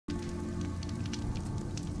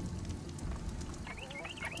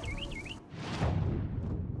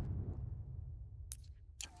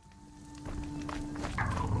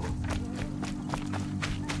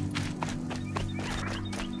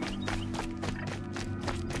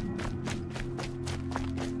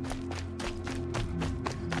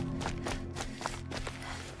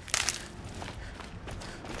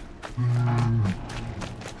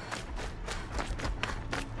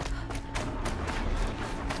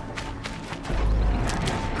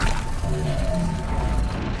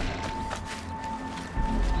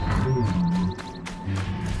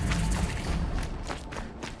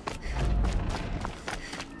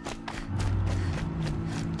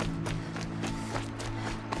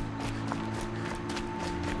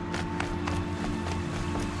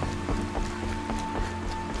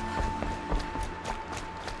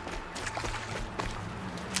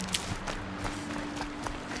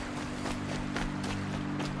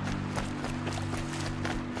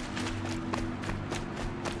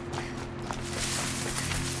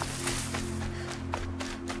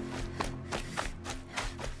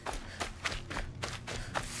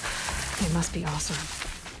must be awesome.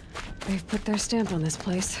 They've put their stamp on this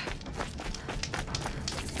place.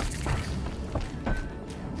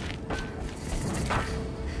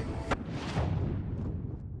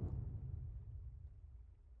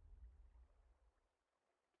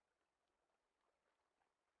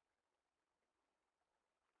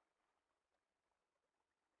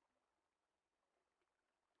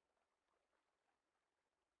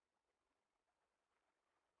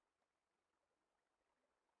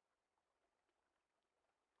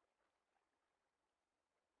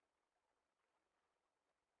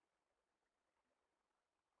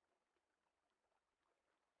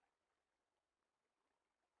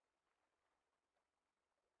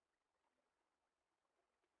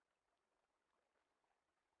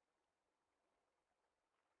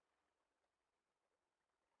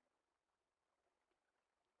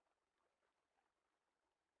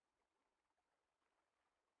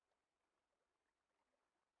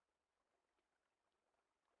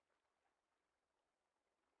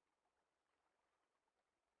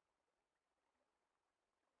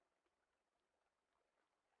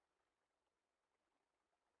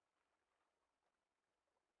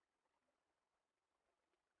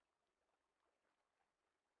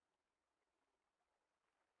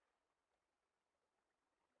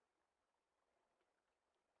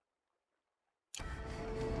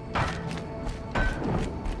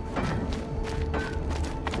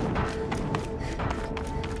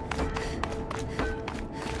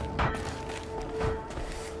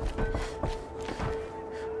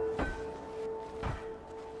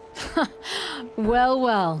 Well,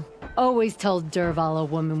 well. Always told Dervahl a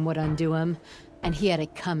woman would undo him, and he had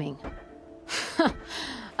it coming.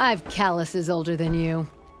 I've calluses older than you.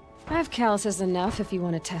 I have calluses enough if you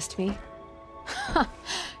want to test me.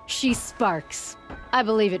 She sparks. I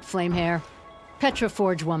believe it, Flamehair. Petra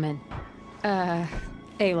Forge woman.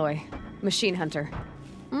 Aloy. Machine hunter.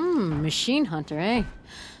 Machine hunter, eh?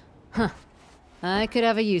 Huh. I could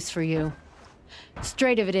have a use for you.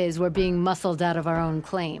 Straight of it is, we're being muscled out of our own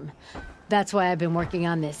claim. That's why I've been working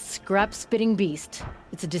on this scrap-spitting beast.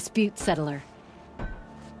 It's a dispute settler.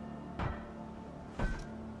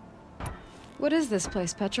 What is this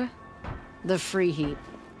place, Petra? The Free Heap.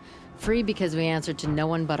 Free because we answer to no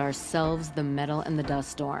one but ourselves, the metal, and the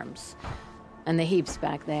dust storms. And the heap's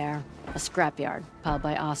back there. A scrapyard, piled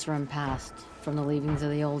by Oseram past, from the leavings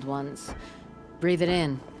of the old ones. Breathe it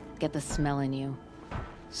in. Get the smell in you.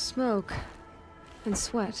 Smoke. And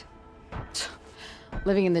sweat.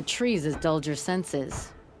 Living in the trees has dulled your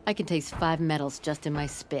senses. I can taste 5 metals just in my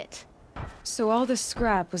spit. So all this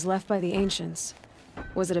scrap was left by the ancients.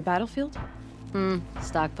 Was it a battlefield?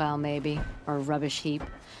 Stockpile maybe, or a rubbish heap.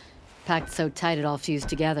 Packed so tight it all fused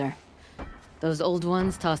together. Those old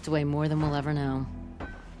ones tossed away more than we'll ever know.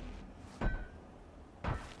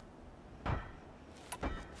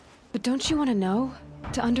 But don't you want to know?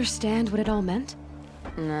 To understand what it all meant?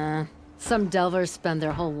 Nah. Some delvers spend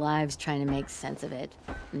their whole lives trying to make sense of it.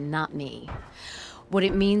 Not me. What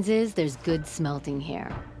it means is there's good smelting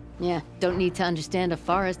here. Yeah, don't need to understand a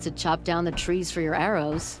forest to chop down the trees for your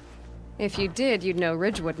arrows. If you did, you'd know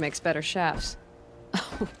Ridgewood makes better shafts.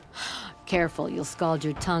 Careful, you'll scald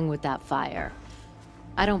your tongue with that fire.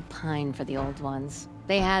 I don't pine for the old ones.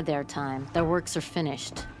 They had their time. Their works are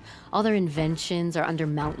finished. All their inventions are under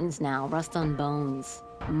mountains now, rust on bones.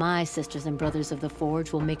 My sisters and brothers of the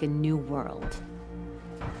Forge will make a new world.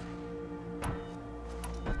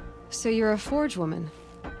 So you're a Forge woman.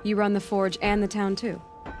 You run the Forge and the town too?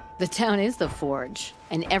 The town is the Forge,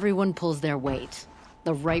 and everyone pulls their weight.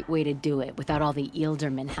 The right way to do it, without all the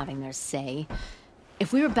Ealdormen having their say.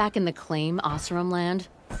 If we were back in the claim, Oseram land,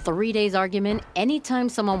 3 days argument anytime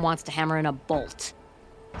someone wants to hammer in a bolt.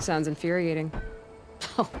 Sounds infuriating.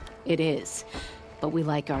 Oh, it is. But we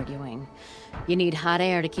like arguing. You need hot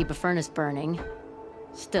air to keep a furnace burning.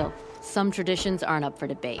 Still, some traditions aren't up for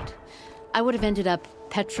debate. I would have ended up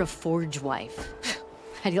Petra Forge wife.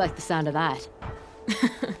 How do you like the sound of that?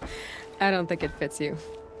 I don't think it fits you.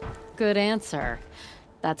 Good answer.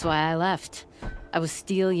 That's why I left. I was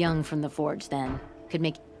still young from the Forge then. Could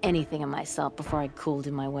make anything of myself before I cooled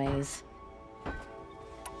in my ways.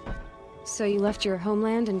 So you left your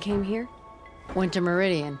homeland and came here? Went to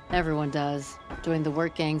Meridian. Everyone does. Joined the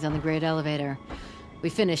work gangs on the Great Elevator. We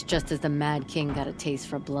finished just as the Mad King got a taste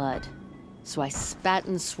for blood. So I spat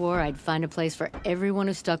and swore I'd find a place for everyone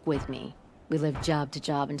who stuck with me. We lived job to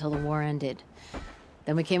job until the war ended.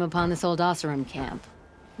 Then we came upon this old Oseram camp.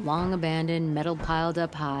 Long abandoned, metal piled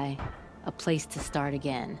up high. A place to start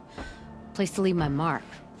again. Place to leave my mark.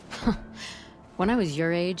 When I was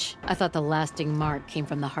your age, I thought the lasting mark came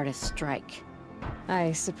from the hardest strike.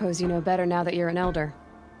 I suppose you know better now that you're an elder.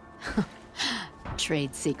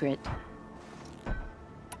 trade secret.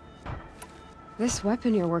 This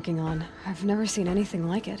weapon you're working on, I've never seen anything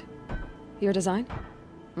like it. Your design?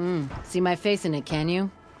 See my face in it, can you?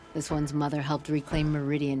 This one's mother helped reclaim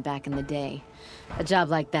Meridian back in the day. A job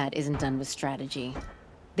like that isn't done with strategy.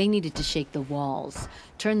 They needed to shake the walls,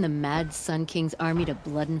 turn the mad Sun King's army to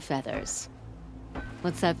blood and feathers.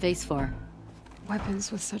 What's that face for?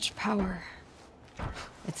 Weapons with such power.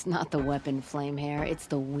 It's not the weapon, Flamehair, it's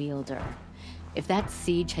the wielder. If that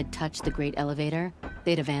siege had touched the Great Elevator,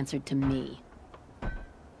 they'd have answered to me.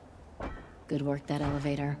 Good work, that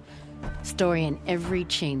elevator. Story in every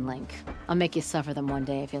chain link. I'll make you suffer them one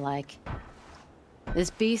day if you like. This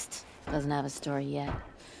beast doesn't have a story yet.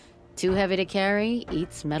 Too heavy to carry,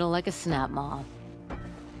 eats metal like a snap maw.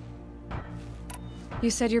 You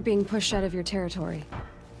said you're being pushed out of your territory.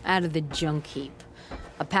 Out of the junk heap.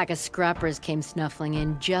 A pack of scrappers came snuffling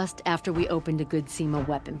in just after we opened a good seam of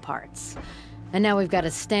weapon parts. And now we've got a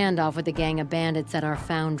standoff with a gang of bandits at our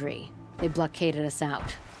foundry. They blockaded us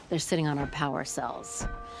out. They're sitting on our power cells.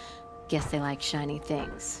 Guess they like shiny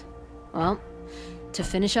things. Well, to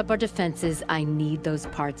finish up our defenses, I need those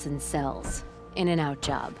parts and cells. In and out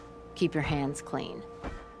job. Keep your hands clean.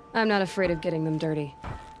 I'm not afraid of getting them dirty.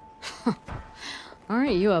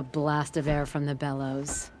 Aren't you a blast of air from the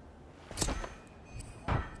bellows?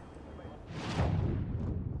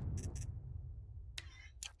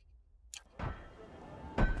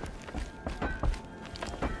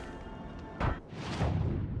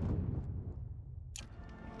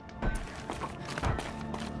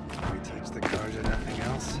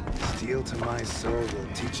 Steel to my soul will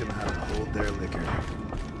teach them how to hold their liquor.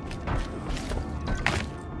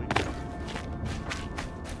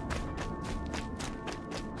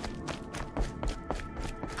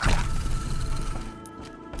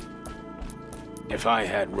 If I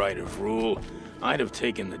had right of rule, I'd have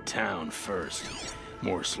taken the town first.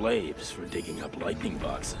 More slaves for digging up lightning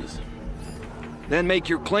boxes. Then make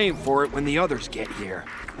your claim for it when the others get here.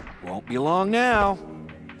 Won't be long now.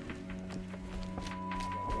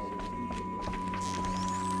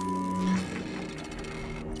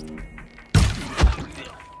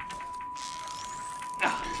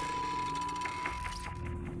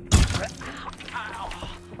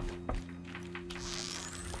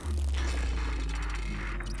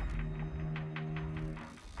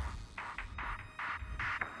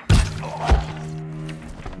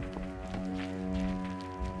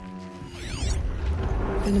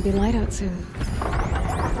 Gonna be light out soon.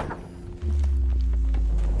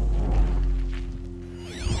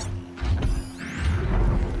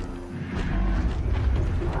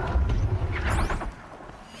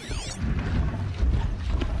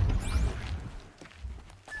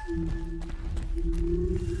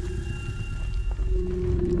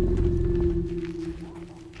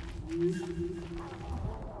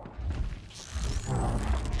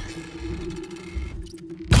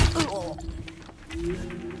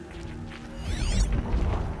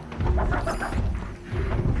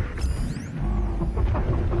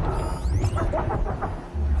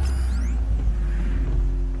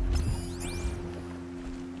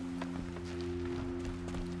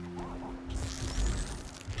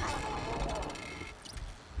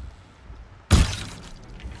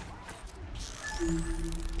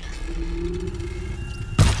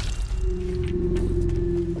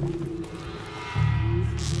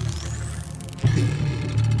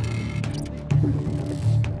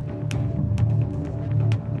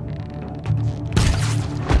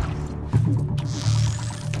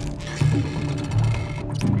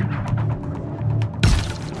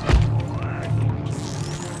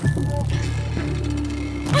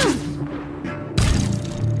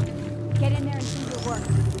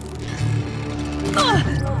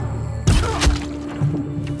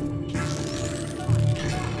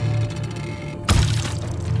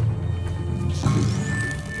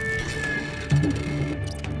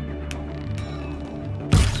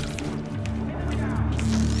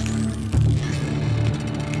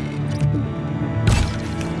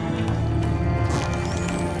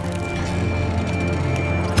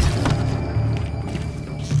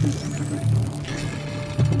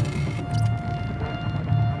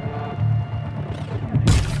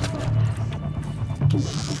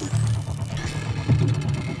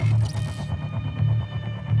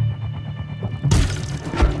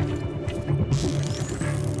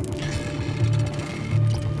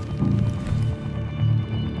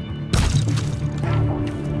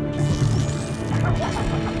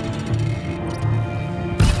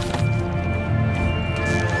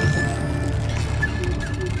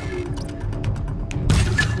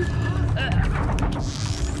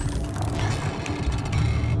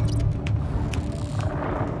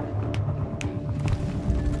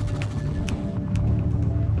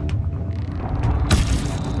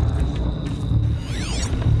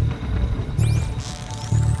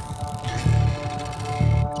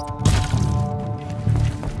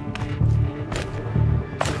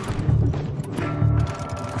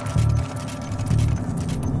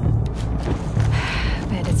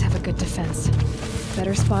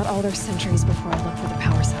 spot all their sentries before I look for the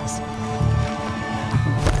power cells.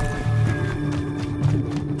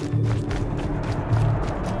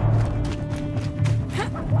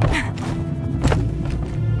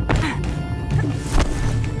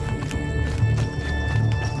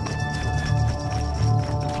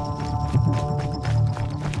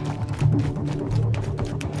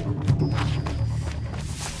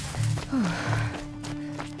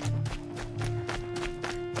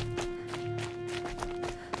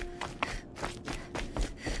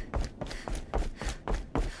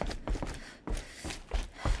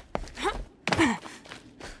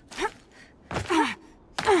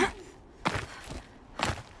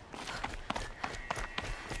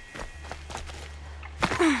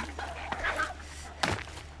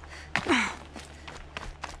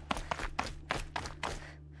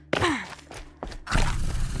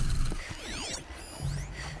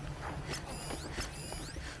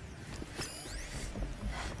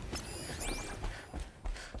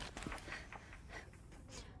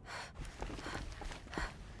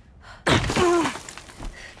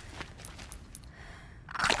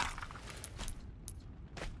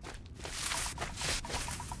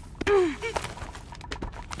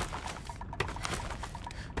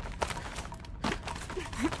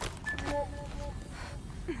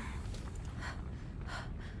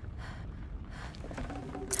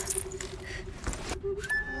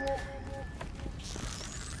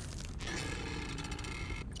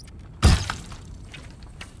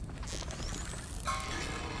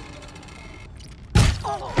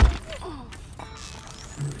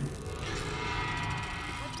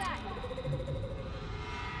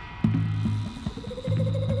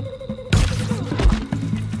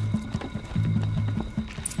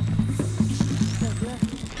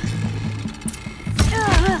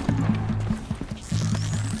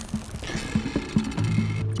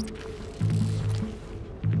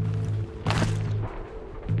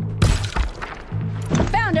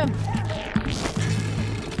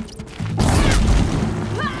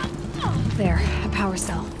 There, a power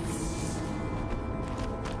cell.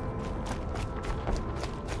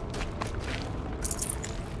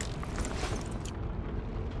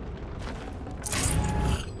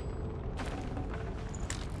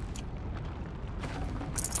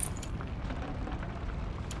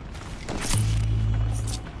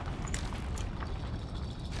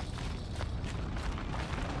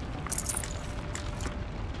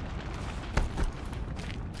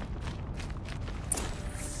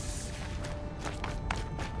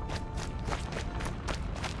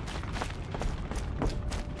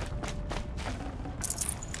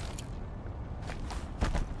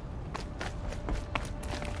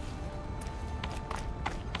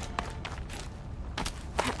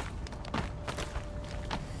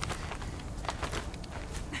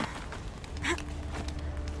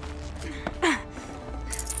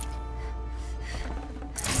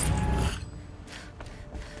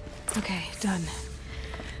 Okay, done.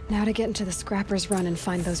 Now to get into the Scrapper's Run and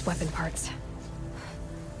find those weapon parts.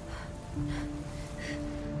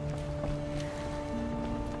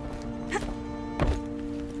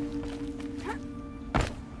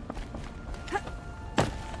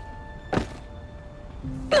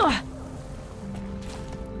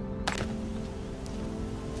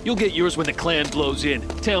 You'll get yours when the clan blows in.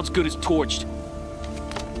 Town's good as torched.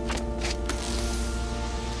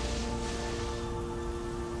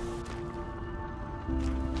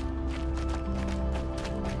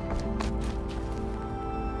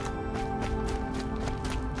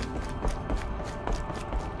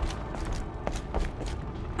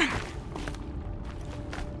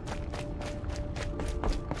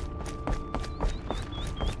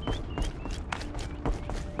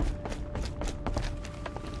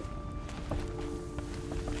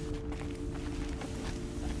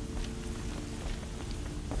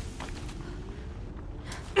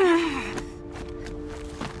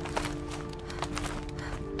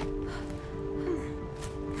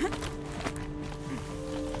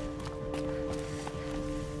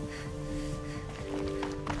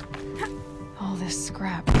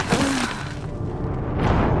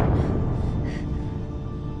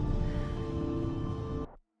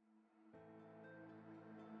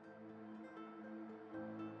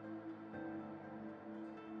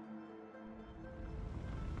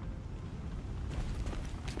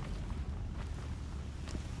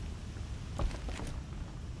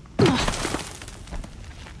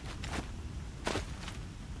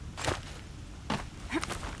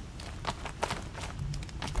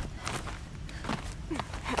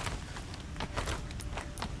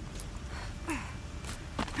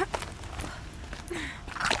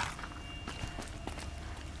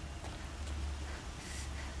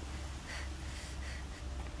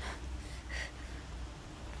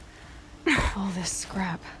 All this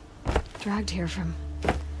scrap. Dragged here from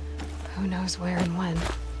who knows where and when.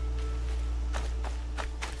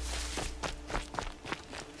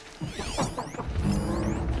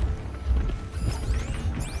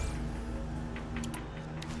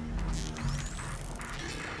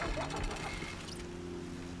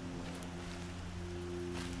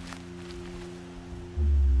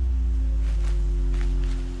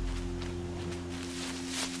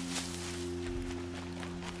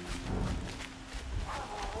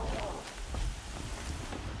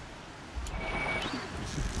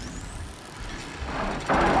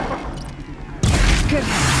 Good.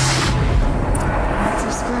 Lots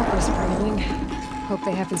of scrappers patrolling. Hope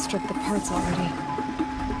they haven't stripped the parts already.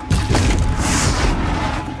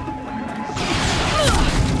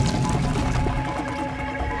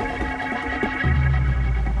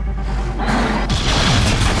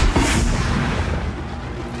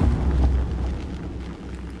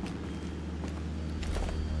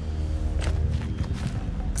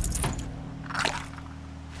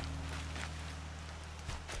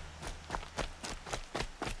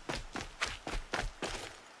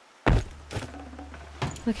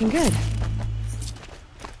 Looking good.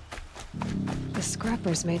 The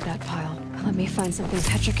scrappers made that pile. Let me find something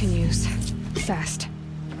Petra can use. Fast.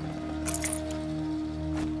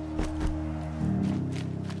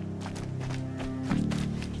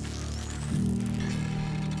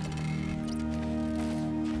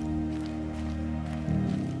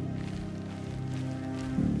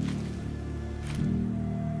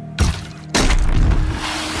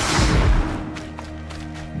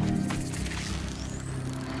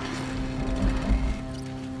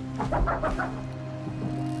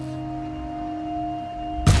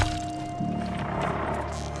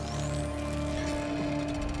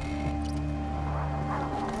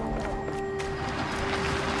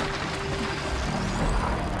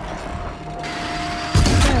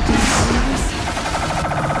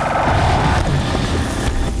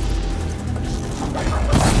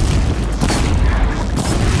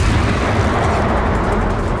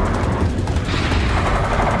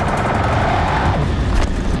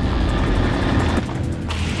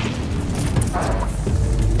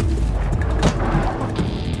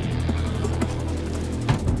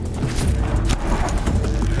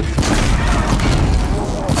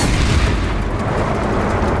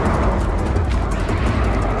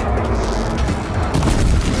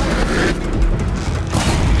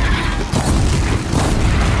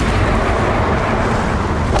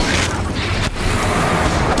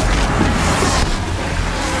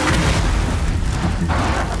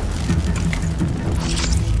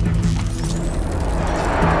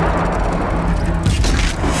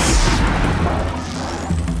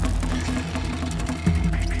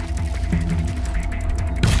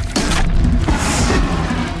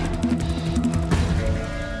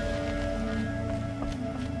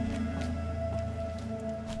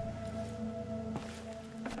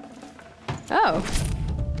 Oh.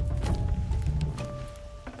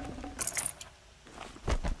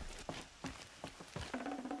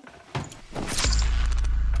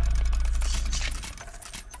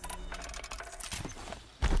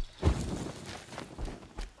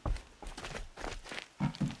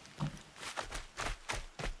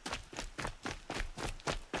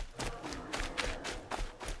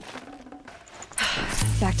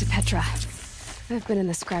 Back to Petra. I've been in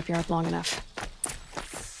the scrapyard long enough.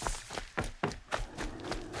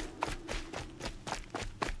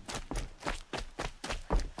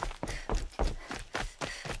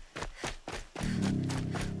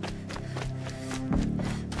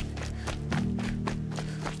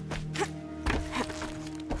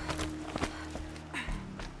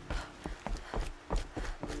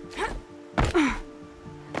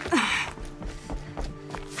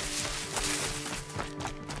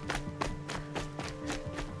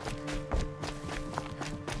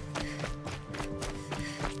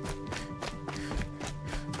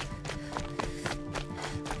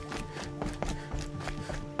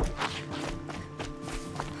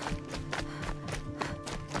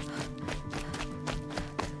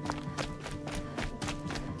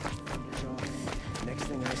 Next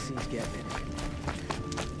thing I see is getting it.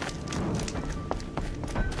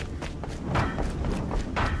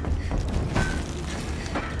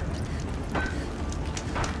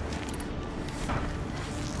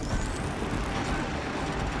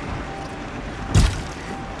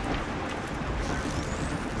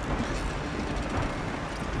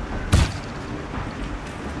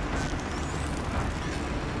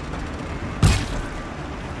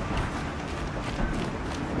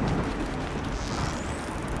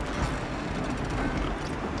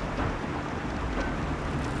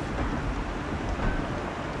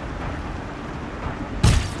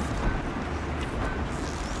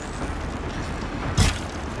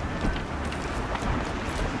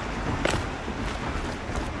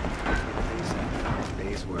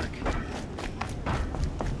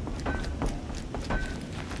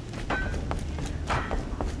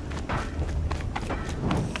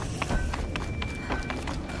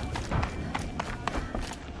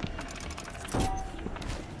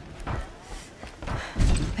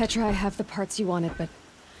 Petra, I have the parts you wanted, but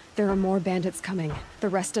there are more bandits coming. The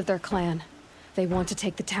rest of their clan. They want to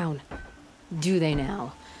take the town. Do they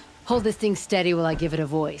now? Hold this thing steady while I give it a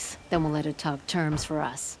voice. Then we'll let it talk terms for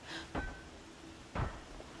us.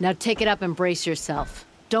 Now take it up and brace yourself.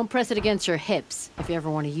 Don't press it against your hips, if you ever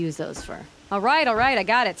want to use those for... All right, I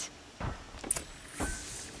got it.